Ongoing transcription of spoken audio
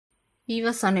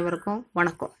ஈவஸ் அனைவருக்கும்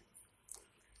வணக்கம்.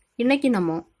 இன்னைக்கு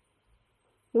நம்ம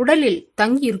உடலில்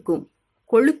தங்கியிருக்கும்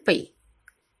கொழுப்பை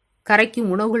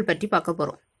கரைக்கும் உணவுகள் பற்றி பார்க்க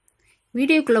போகிறோம்.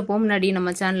 வீடியோக்குள்ளே போக முன்னாடி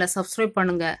நம்ம சேனலை சப்ஸ்கிரைப்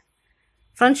பண்ணுங்கள்,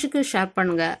 ஃப்ரெண்ட்ஸுக்கு ஷேர்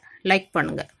பண்ணுங்கள், லைக்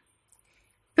பண்ணுங்கள்.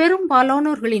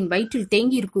 பெரும்பாலானோர்களின் வயிற்றில்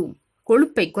தேங்கியிருக்கும்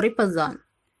கொழுப்பை குறைப்பதுதான்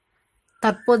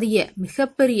தற்போதைய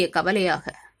மிகப்பெரிய கவலையாக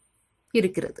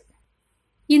இருக்கிறது.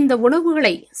 இந்த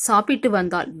உணவுகளை சாப்பிட்டு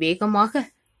வந்தால் வேகமாக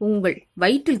உங்கள்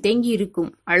வயிற்றில் தேங்கியிருக்கும்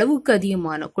அளவுக்கு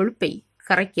அதிகமான கொழுப்பை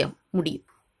கரைக்க முடியும்.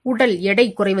 உடல் எடை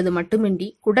குறைவது மட்டுமின்றி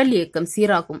குடல் இயக்கம்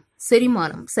சீராகும்,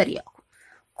 செரிமானம் சரியாகும்.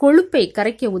 கொழுப்பை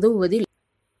கரைக்க உதவுவதில்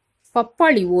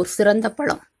பப்பாளி ஓர் சிறந்த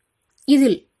பழம்.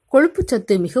 இதில் கொழுப்பு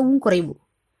சத்து மிகவும் குறைவு.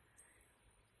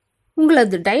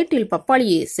 உங்களது டயட்டில்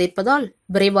பப்பாளியை சேர்ப்பதால்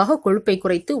விரைவாக கொழுப்பை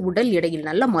குறைத்து உடல் எடையில்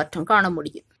நல்ல மாற்றம் காண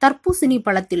முடியும். தர்பூசணி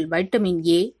பழத்தில் வைட்டமின்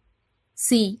ஏ,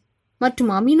 சி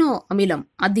மற்றும் அமினோ அமிலம்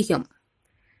அதிகம்.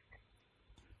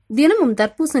 தினமும்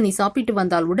தர்பூசணி சாப்பிட்டு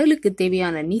வந்தால் உடலுக்கு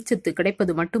தேவையான நீர்ச்சத்து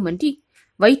கிடைப்பது மட்டுமன்றி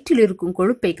வயிற்றில் இருக்கும்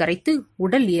கொழுப்பை கரைத்து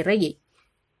உடல் எடையை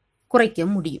குறைக்க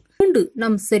முடியும். பூண்டு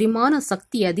நம் செரிமான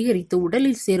சக்தி அதிகரித்து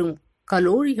உடலில் சேரும்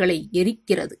கலோரிகளை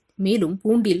எரிக்கிறது. மேலும்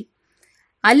பூண்டில்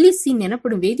அல்லிசின்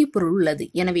எனப்படும் வேதிப்பொருள் உள்ளது.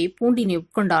 எனவே பூண்டினை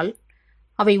உட்கொண்டால்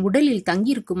அவை உடலில்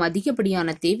தங்கியிருக்கும்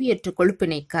அதிகப்படியான தேவையற்ற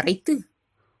கொழுப்பினை கரைத்து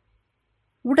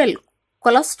உடல்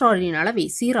கொலஸ்ட்ராலின் அளவை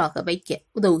சீராக வைக்க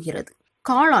உதவுகிறது.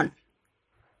 காளான்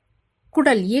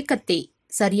குடல் இயக்கத்தை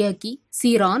சரியாக்கி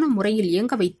சீரான முறையில்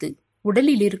இயங்க வைத்து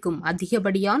உடலில் இருக்கும்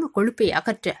அதிகப்படியான கொழுப்பை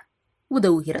அகற்ற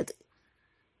உதவுகிறது.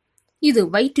 இது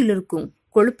வயிற்றில் இருக்கும்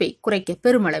கொழுப்பை குறைக்க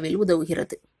பெருமளவில்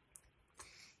உதவுகிறது.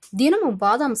 தினமும்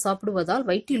பாதாம் சாப்பிடுவதால்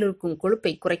வயிற்றில் இருக்கும்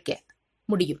கொழுப்பை குறைக்க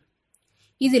முடியும்.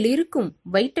 இதில் இருக்கும்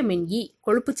வைட்டமின் இ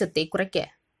கொழுப்பு சத்தை குறைக்க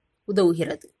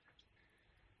உதவுகிறது.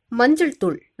 மஞ்சள்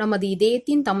தூள் நமது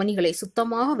இதயத்தின் தமனிகளை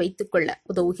சுத்தமாக வைத்துக் கொள்ள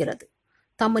உதவுகிறது.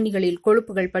 தமனிகளில்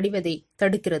கொழுப்புகள் படிவதை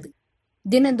தடுக்கிறது.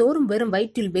 தினந்தோறும் வெறும்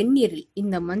வயிற்றில் வெந்நீரில்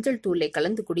இந்த மஞ்சள் தூளை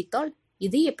கலந்து குடித்தால்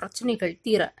இதய பிரச்சனைகள்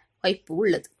தீர வாய்ப்பு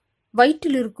உள்ளது.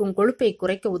 வயிற்றில் இருக்கும் கொழுப்பை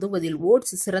குறைக்க உதவுவதில்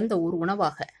ஓட்ஸ் சிறந்த ஒரு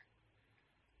உணவாக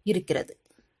இருக்கிறது.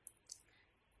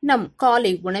 நம்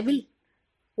காலை உணவில்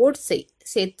ஓட்ஸை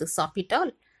சேர்த்து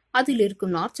சாப்பிட்டால் அதில்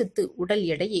இருக்கும் நார்ச்சத்து உடல்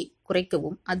எடையை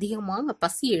குறைக்கவும் அதிகமாக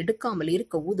பசியை எடுக்காமல்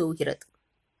இருக்க உதவுகிறது.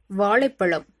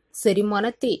 வாழைப்பழம்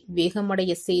செரிமானத்தை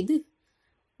வேகமடைய செய்து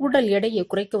உடல் எடையை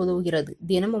குறைக்க உதவுகிறது.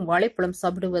 தினமும் வாழைப்பழம்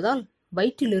சாப்பிடுவதால்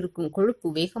வயிற்றில் இருக்கும் கொழுப்பு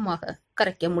வேகமாக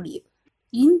கரைக்க முடியும்.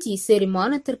 இஞ்சி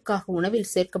செரிமானத்திற்காக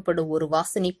உணவில் சேர்க்கப்படும் ஒரு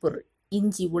வாசனை பொருள்.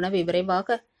 இஞ்சி உணவை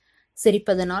விரைவாக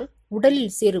செரிப்பதனால்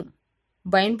உடலில் சேரும்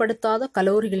பயன்படுத்தாத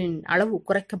கலோரிகளின் அளவு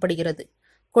குறைக்கப்படுகிறது.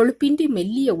 கொழுப்பின்றி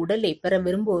மெல்லிய உடலை பெற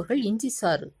விரும்புபவர்கள் இஞ்சி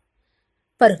சாறு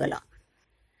பருகலாம்.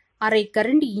 அரை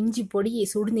கரண்டி இஞ்சி பொடியை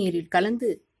சுடுநீரில்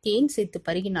கலந்து தேன் சேர்த்து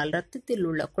பருகினால் இரத்தத்தில்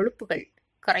உள்ள கொழுப்புகள்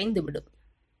கரைந்துவிடும்.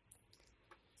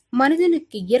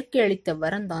 மனிதனுக்கு இயற்கை அளித்த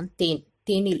வரம்தான் தேன்.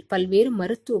 தேனில் பல்வேறு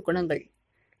மருத்துவ குணங்கள்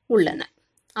உள்ளன.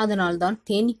 அதனால்தான்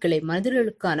தேனீக்களை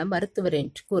மனிதர்களுக்கான மருத்துவர்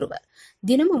என்று கூறுவர்.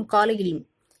 தினமும் காலையிலும்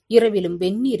இரவிலும்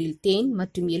வெந்நீரில் தேன்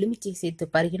மற்றும் எலுமிச்சை சேர்த்து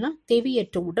பருகினால்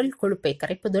தேவையற்ற உடல் கொழுப்பை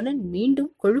கரைப்பதுடன் மீண்டும்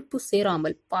கொழுப்பு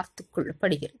சேராமல் பார்த்துக்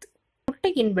கொள்ளப்படுகிறது.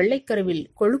 முட்டையின் வெள்ளைக்கருவில்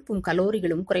கொழுப்பும்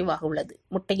கலோரிகளும் குறைவாக உள்ளது.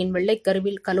 முட்டையின்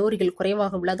வெள்ளைக்கருவில் கலோரிகள்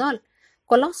குறைவாக உள்ளதால்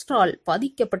கொலஸ்ட்ரால்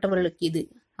பாதிக்கப்பட்டவர்களுக்கு இது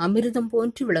அமிர்தம்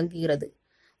போன்று விளங்குகிறது.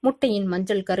 முட்டையின்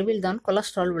மஞ்சள் கருவில் தான்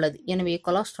கொலஸ்ட்ரால் உள்ளது. எனவே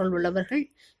கொலஸ்ட்ரால் உள்ளவர்கள்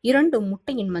இரண்டும்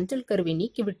முட்டையின் மஞ்சள் கருவை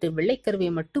நீக்கிவிட்டு வெள்ளைக்கருவை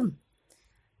மட்டும்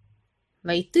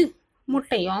வைத்து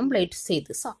முட்டை ஆம்லேட்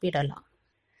செய்து சாப்பிடலாம்.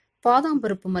 பாதாம்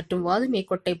பருப்பு மற்றும் வாதுமை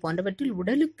கொட்டை போன்றவற்றில்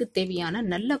உடலுக்கு தேவையான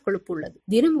நல்ல கொழுப்பு உள்ளது.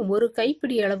 தினமும் ஒரு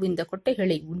கைப்பிடி அளவு இந்த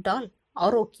கொட்டைகளை உண்டால்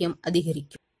ஆரோக்கியம்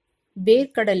அதிகரிக்கும்.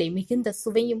 வேர்க்கடலை மிகுந்த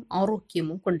சுவையும்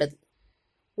ஆரோக்கியமும் கொண்டது.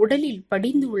 உடலில்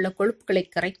படிந்து உள்ள கொழுப்புகளை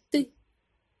கரைத்து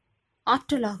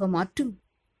ஆற்றலாக மாற்றும்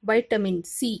வைட்டமின்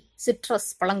சி சிட்ரஸ்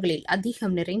பழங்களில்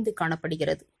அதிகம் நிறைந்து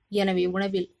காணப்படுகிறது. எனவே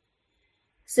உணவில்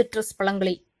சிட்ரஸ்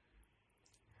பழங்களை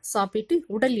சாப்பிட்டு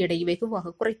உடல் எடையை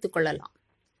வெகுவாக குறைத்துக் கொள்ளலாம்.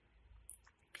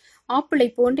 ஆப்பிளை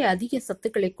போன்ற அதிக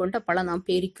சத்துக்களை கொண்ட பழம்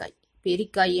பேரிக்காய்.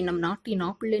 பேரிக்காயை நம் நாட்டின்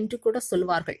ஆப்பிள் என்று கூட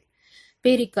சொல்வார்கள்.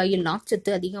 பேரிக்காயில்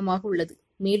நார்ச்சத்து அதிகமாக உள்ளது.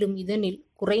 மேலும் இதனில்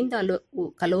குறைந்த அளவு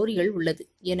கலோரிகள் உள்ளது.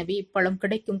 எனவே இப்பழம்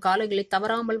கிடைக்கும் காலங்களை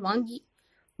தவறாமல் வாங்கி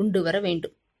உண்டு வர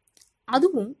வேண்டும்.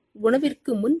 அதுவும்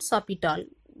உணவிற்கு முன் சாப்பிட்டால்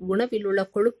உணவில் உள்ள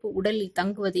கொழுப்பு உடலில்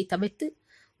தங்குவதை தவிர்த்து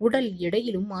உடல்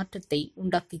எடையிலும் மாற்றத்தை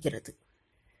உண்டாக்குகிறது.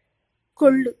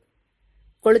 கொள்ளு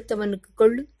கொளுத்தவனுக்கு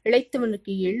கொள்ளு,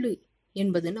 இளைத்தவனுக்கு எள்ளு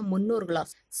என்பது நம்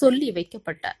முன்னோர்களால் சொல்லி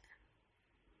வைக்கப்பட்ட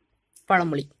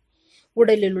பழமொழி.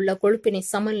 உடலில் உள்ள கொழுப்பினை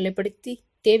சமநிலைப்படுத்தி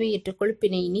தேவையற்ற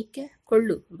கொழுப்பினை நீக்க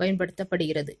கொள்ளு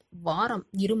பயன்படுத்தப்படுகிறது. வாரம்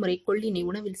 2 முறை கொள்ளினை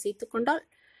உணவில் சேர்த்துக் கொண்டால்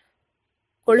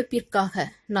கொழுப்பிற்காக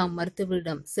நாம்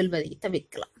மருத்துவரிடம் செல்வதை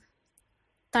தவிர்க்கலாம்.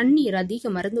 தண்ணீர்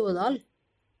அதிகம் அருந்துவதால்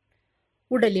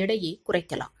உடல் எடையை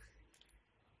குறைக்கலாம்.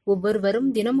 ஒவ்வொருவரும்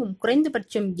தினமும்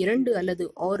குறைந்தபட்சம் 2 அல்லது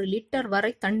 6 லிட்டர்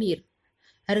வரை தண்ணீர்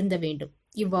அருந்த வேண்டும்.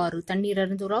 இவ்வாறு தண்ணீர்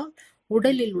அருந்துவதால்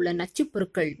உடலில் உள்ள நச்சுப்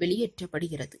பொருட்கள்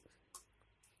வெளியேற்றப்படுகிறது.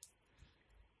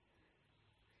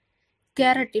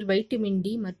 கேரட்டில் வைட்டமின்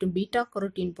டி மற்றும் பீட்டா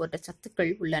கரோட்டின் போன்ற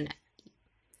சத்துக்கள் உள்ளன.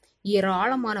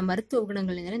 ஏராளமான மருத்துவ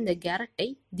குணங்கள் நிறைந்த கேரட்டை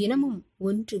தினமும்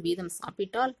 1 வீதம்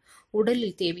சாப்பிட்டால்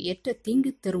உடலில் தேவையற்ற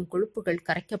தீங்கு தரும் கொழுப்புகள்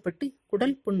கரைக்கப்பட்டு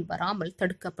குடல் புண் வராமல்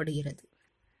தடுக்கப்படுகிறது.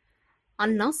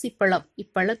 அன்னாசி பழம்.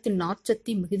 இப்பழத்தின்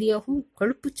நார்ச்சத்து மிகுதியாகவும்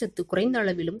கொழுப்புச்சத்து குறைந்த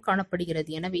அளவிலும் காணப்படுகிறது.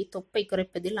 எனவே தொப்பை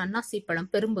குறைப்பதில் அன்னாசி பழம்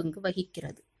பெரும்பங்கு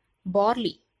வகிக்கிறது.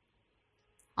 பார்லி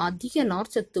அதிக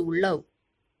நார்ச்சத்து உள்ள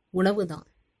உணவுதான்.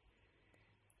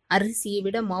 அரிசியை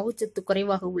விட மாவுச்சத்து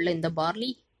குறைவாக உள்ள இந்த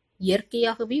பார்லி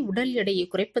இயற்கையாகவே உடல் எடையை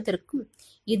குறைப்பதற்கும்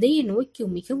இதய நோய்க்கு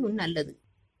மிகவும் நல்லது.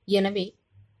 எனவே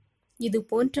இது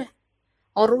போன்ற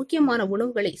ஆரோக்கியமான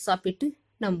உணவுகளை சாப்பிட்டு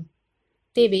நம்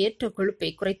தேவையற்ற கொழுப்பை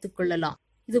குறைத்துக் கொள்ளலாம்.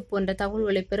 இது போன்ற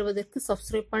தகவல்களை பெறுவதற்கு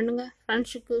சப்ஸ்கிரைப் பண்ணுங்க,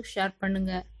 ஃப்ரெண்ட்ஸுக்கு ஷேர்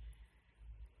பண்ணுங்க.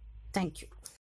 தேங்க்யூ.